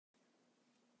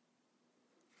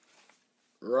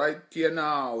Right here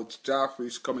now, it's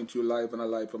Jaffish coming to you live and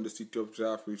alive from the city of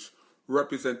Jaffish,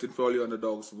 representing for all the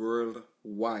underdogs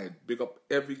worldwide. Big up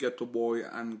every ghetto boy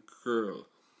and girl.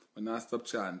 When I stop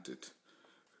chanting it.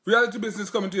 Reality business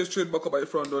coming to you straight back up by the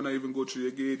front door, not even go through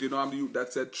your gate. You know, I'm the youth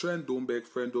that said trend, don't beg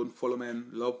friend, don't follow men,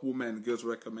 love women, girls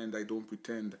recommend, I don't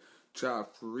pretend.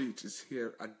 Jaffish is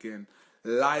here again,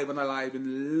 live and alive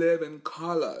in living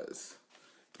colors.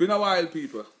 It's been a while,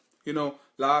 people. You know,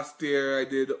 last year I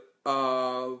did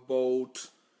about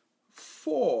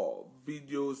 4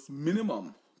 videos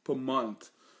minimum per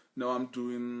month. Now I'm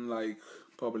doing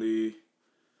probably,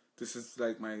 this is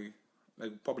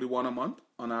probably 1 a month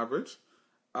on average.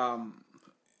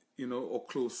 You know, or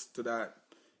close to that.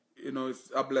 You know, it's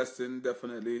a blessing,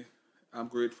 definitely. I'm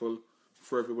grateful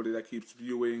for everybody that keeps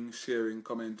viewing, sharing,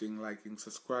 commenting, liking,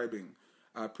 subscribing.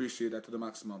 I appreciate that to the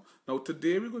maximum. Now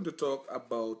today we're going to talk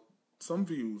about some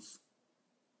views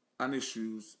and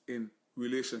issues in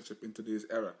relationship in today's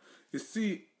era. You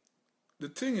see, the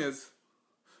thing is,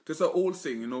 there's an old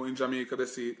saying, you know, in Jamaica they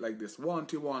say it like this: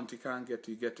 want it, can't get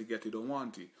it, don't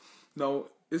want it. Now,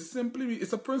 it's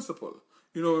a principle.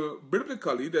 You know,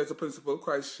 biblically, there's a principle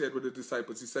Christ shared with the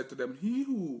disciples. He said to them, he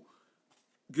who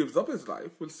gives up his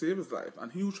life will save his life,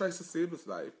 and he who tries to save his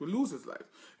life will lose his life.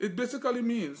 It basically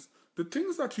means the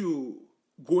things that you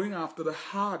going after the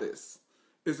hardest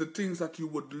is the things that you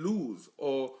would lose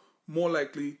or more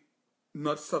likely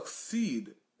not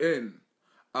succeed in,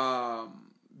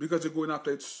 because you're going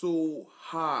after it so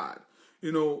hard.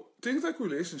 You know, things like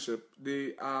relationship,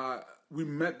 we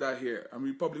met that here, and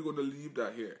we're probably going to leave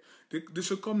that here. They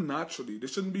should come naturally. They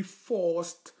shouldn't be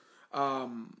forced. How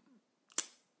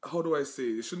do I say?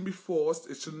 It shouldn't be forced.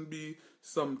 It shouldn't be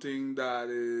something that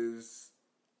is,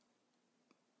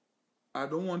 I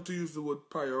don't want to use the word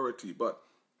priority, but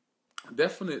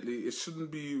definitely it shouldn't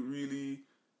be really,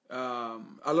 a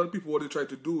lot of people, what they try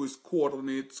to do is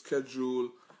coordinate, schedule,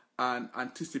 and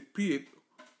anticipate,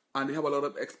 and they have a lot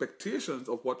of expectations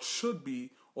of what should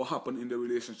be or happen in the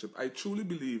relationship. I truly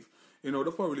believe in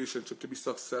order for a relationship to be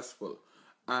successful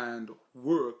and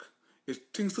work,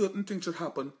 certain things should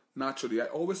happen naturally. I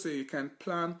always say you can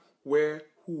plan where,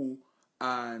 who,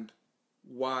 and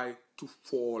why to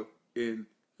fall in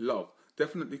love.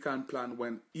 Definitely can't plan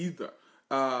when either.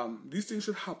 These things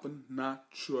should happen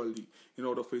naturally in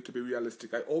order for it to be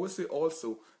realistic. I always say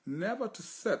also never to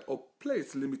set or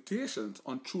place limitations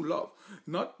on true love,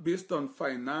 not based on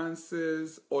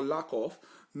finances or lack of,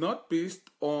 not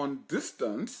based on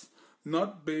distance,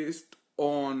 not based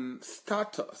on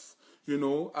status. You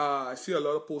know, I see a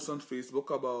lot of posts on Facebook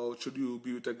about should you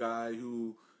be with a guy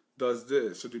who does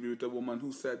this, should you be with a woman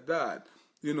who said that.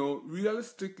 You know,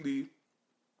 realistically,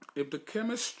 if the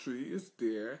chemistry is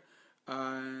there,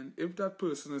 and if that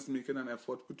person is making an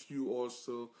effort with you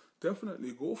also,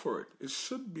 definitely go for it. It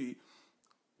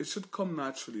should come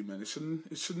naturally, man. It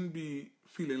shouldn't be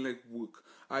feeling like work.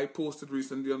 I posted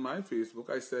recently on my Facebook,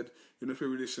 I said, you know, if your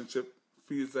relationship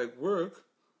feels like work,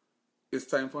 it's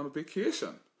time for a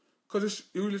vacation. Because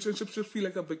your relationship should feel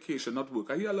like a vacation, not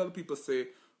work. I hear a lot of people say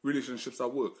relationships are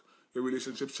work. Your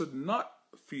relationship should not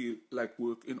feel like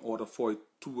work in order for it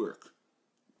to work.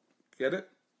 Get it?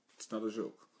 It's not a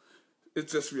joke.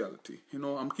 It's just reality. You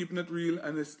know, I'm keeping it real,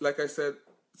 and it's like I said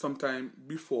sometime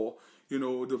before, you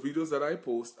know, the videos that I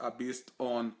post are based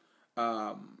on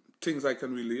things I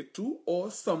can relate to,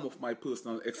 or some of my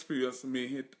personal experience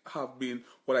may have been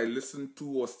what I listened to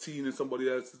or seen in somebody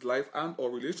else's life and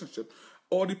or relationship,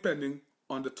 or depending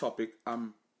on the topic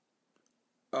I'm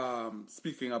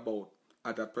speaking about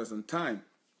at that present time.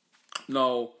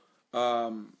 Now,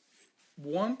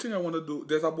 one thing I want to do,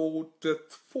 there's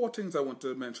 4 things I want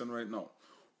to mention right now.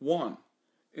 1,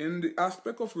 in the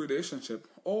aspect of relationship,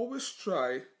 always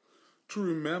try to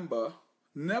remember,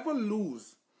 never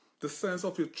lose the sense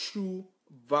of your true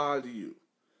value.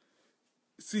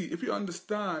 See, if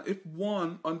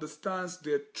one understands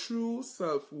their true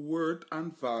self-worth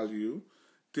and value,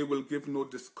 they will give no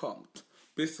discount.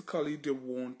 Basically, they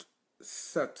won't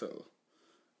settle.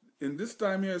 In this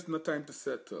time here, it's not time to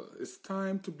settle. It's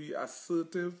time to be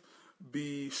assertive,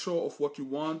 be sure of what you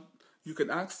want. You can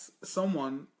ask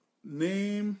someone,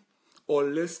 name or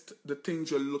list the things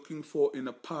you're looking for in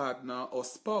a partner or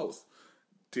spouse.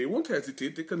 They won't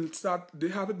hesitate. They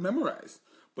have it memorized.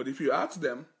 But if you ask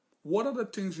them, what are the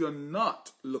things you're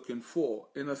not looking for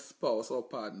in a spouse or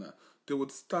partner, they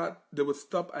would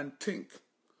stop and think.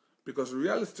 Because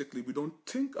realistically, we don't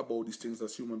think about these things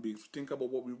as human beings. We think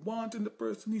about what we want in the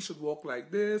person. He should walk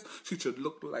like this. She should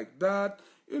look like that.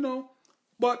 You know.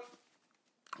 But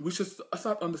we should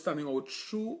start understanding our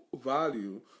true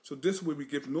value. So this way we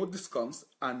give no discounts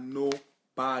and no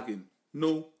bargain.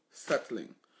 No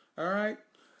settling. Alright?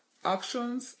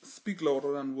 Actions speak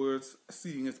louder than words.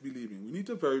 Seeing is believing. We need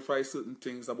to verify certain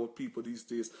things about people these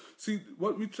days. See,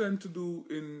 what we tend to do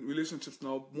in relationships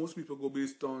now, most people go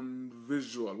based on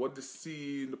visual, what they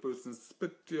see in the person's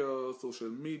picture, social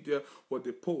media, what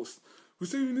they post. We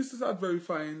say we need to start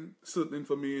verifying certain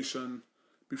information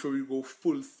before we go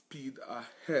full speed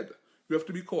ahead. We have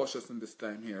to be cautious in this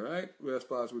time here, right? Where as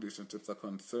far as relationships are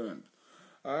concerned.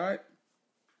 Alright?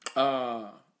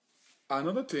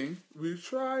 Another thing, we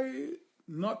try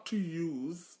not to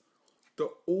use the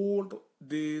old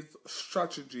days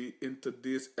strategy in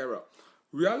today's era.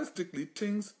 Realistically,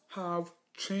 things have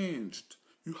changed.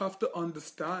 You have to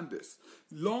understand this.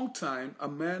 Long time, a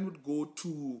man would go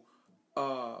to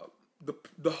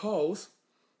the house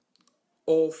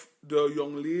of the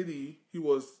young lady he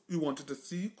wanted to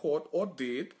see, court, or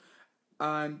date,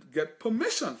 and get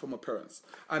permission from her parents.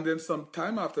 And then some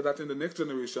time after that, in the next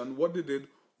generation, what they did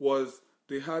was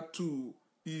they had to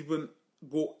even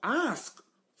go ask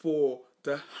for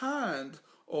the hand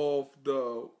of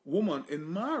the woman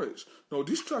in marriage. Now,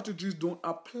 these strategies don't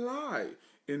apply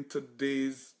in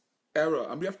today's era,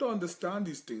 and we have to understand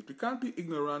these things. We can't be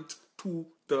ignorant to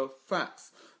the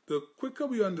facts. The quicker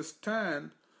we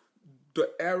understand the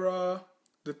era,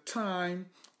 the time,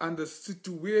 and the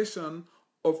situation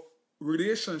of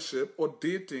relationship or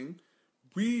dating,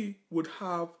 we would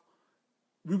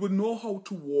know how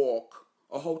to walk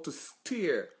or how to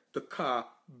steer the car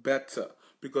better.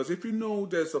 Because if you know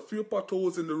there's a few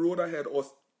potholes in the road ahead or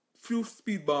few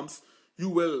speed bumps, you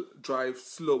will drive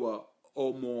slower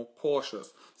or more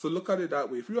cautious. So look at it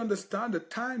that way. If you understand the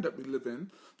time that we live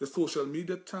in, the social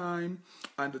media time,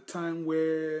 and the time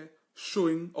where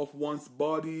showing of one's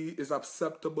body is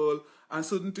acceptable, and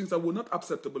certain things that were not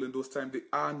acceptable in those times, they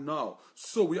are now.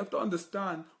 So we have to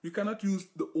understand we cannot use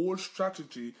the old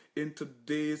strategy in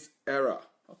today's era.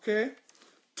 Okay?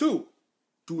 2,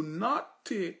 do not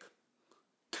take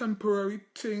temporary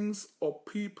things or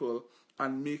people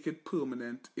and make it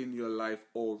permanent in your life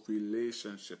or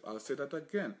relationship. I'll say that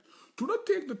again. Do not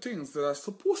take the things that are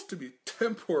supposed to be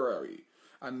temporary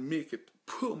and make it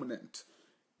permanent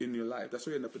in your life. That's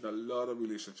why you end up in a lot of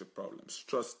relationship problems.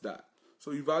 Trust that.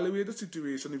 So evaluate the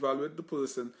situation, evaluate the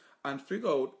person, and figure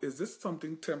out, is this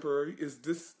something temporary? Is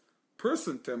this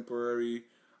person temporary?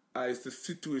 Is the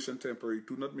situation temporary?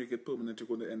 Do not make it permanent. You're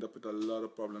going to end up with a lot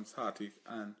of problems, heartache,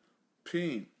 and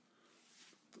pain.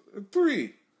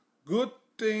 3, good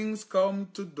things come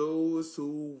to those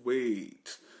who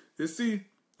wait. You see,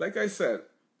 like I said,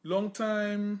 long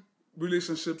time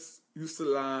relationships used to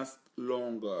last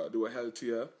longer. They were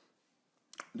healthier.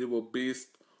 They were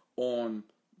based on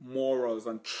morals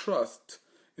and trust.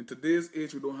 In today's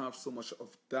age, we don't have so much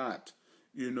of that.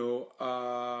 You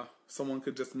know, someone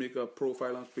could just make a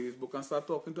profile on Facebook and start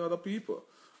talking to other people.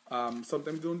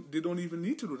 Sometimes they don't even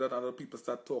need to do that. Other people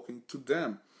start talking to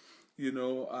them. You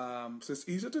know, so it's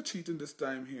easier to cheat in this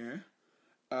time here.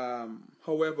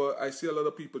 However, I see a lot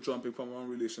of people jumping from one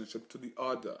relationship to the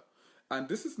other. And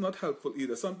this is not helpful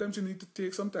either. Sometimes you need to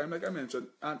take some time, like I mentioned,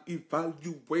 and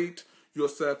evaluate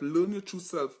yourself. Learn your true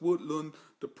self-worth. Learn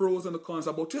the pros and the cons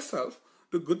about yourself,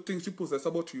 the good things you possess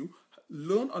about you.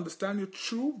 Learn, understand your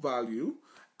true value,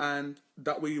 and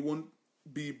that way you won't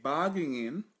be bargaining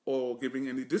in or giving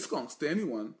any discounts to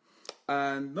anyone.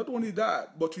 And not only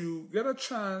that, but you get a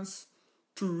chance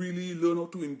to really learn how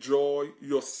to enjoy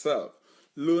yourself.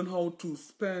 Learn how to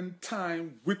spend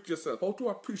time with yourself, how to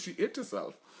appreciate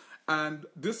yourself. And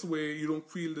this way you don't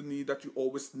feel the need that you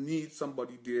always need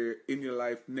somebody there in your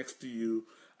life next to you.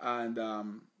 And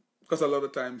because a lot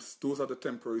of times those are the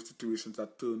temporary situations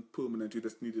that turn permanent. You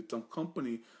just needed some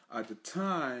company at the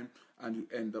time and you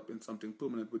end up in something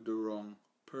permanent with the wrong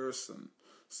person.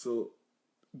 So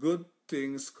good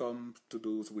things come to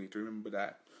those who wait. Remember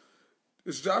that.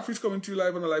 It's Jaffrey coming to you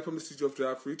live on the Life from the City of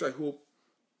Jaffrey. I hope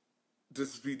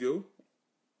this video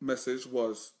message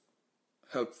was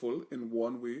helpful in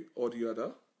one way or the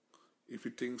other. If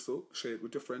you think so, share it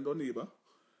with your friend or neighbor,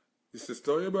 your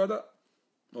sister or your brother,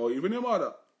 or even your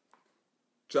mother.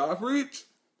 Jaffrey,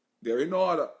 they're in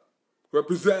order.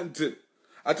 Represented.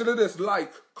 I tell you this,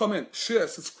 like, comment, share,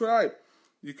 subscribe.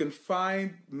 You can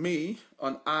find me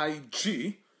on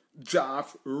IG,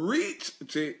 Jaff Reach,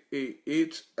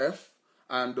 J-A-H-F,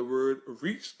 and the word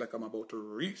reach, like I'm about to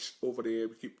reach over there.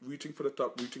 We keep reaching for the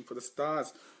top, reaching for the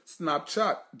stars.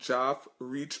 Snapchat, Jaff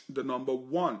Reach, the number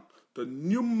 1, the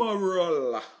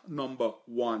numeral number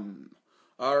 1.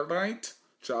 Alright,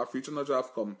 Jaff Reach and the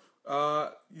Jaff come.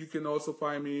 You can also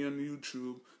find me on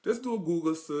YouTube. Just do a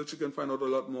Google search. You can find out a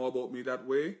lot more about me that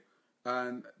way.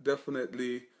 And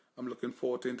definitely, I'm looking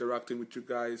forward to interacting with you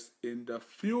guys in the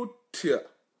future.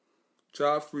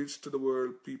 Chaff reach to the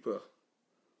world people.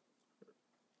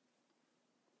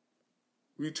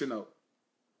 Reaching out.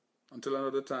 Until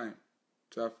another time.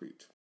 Chaff reach.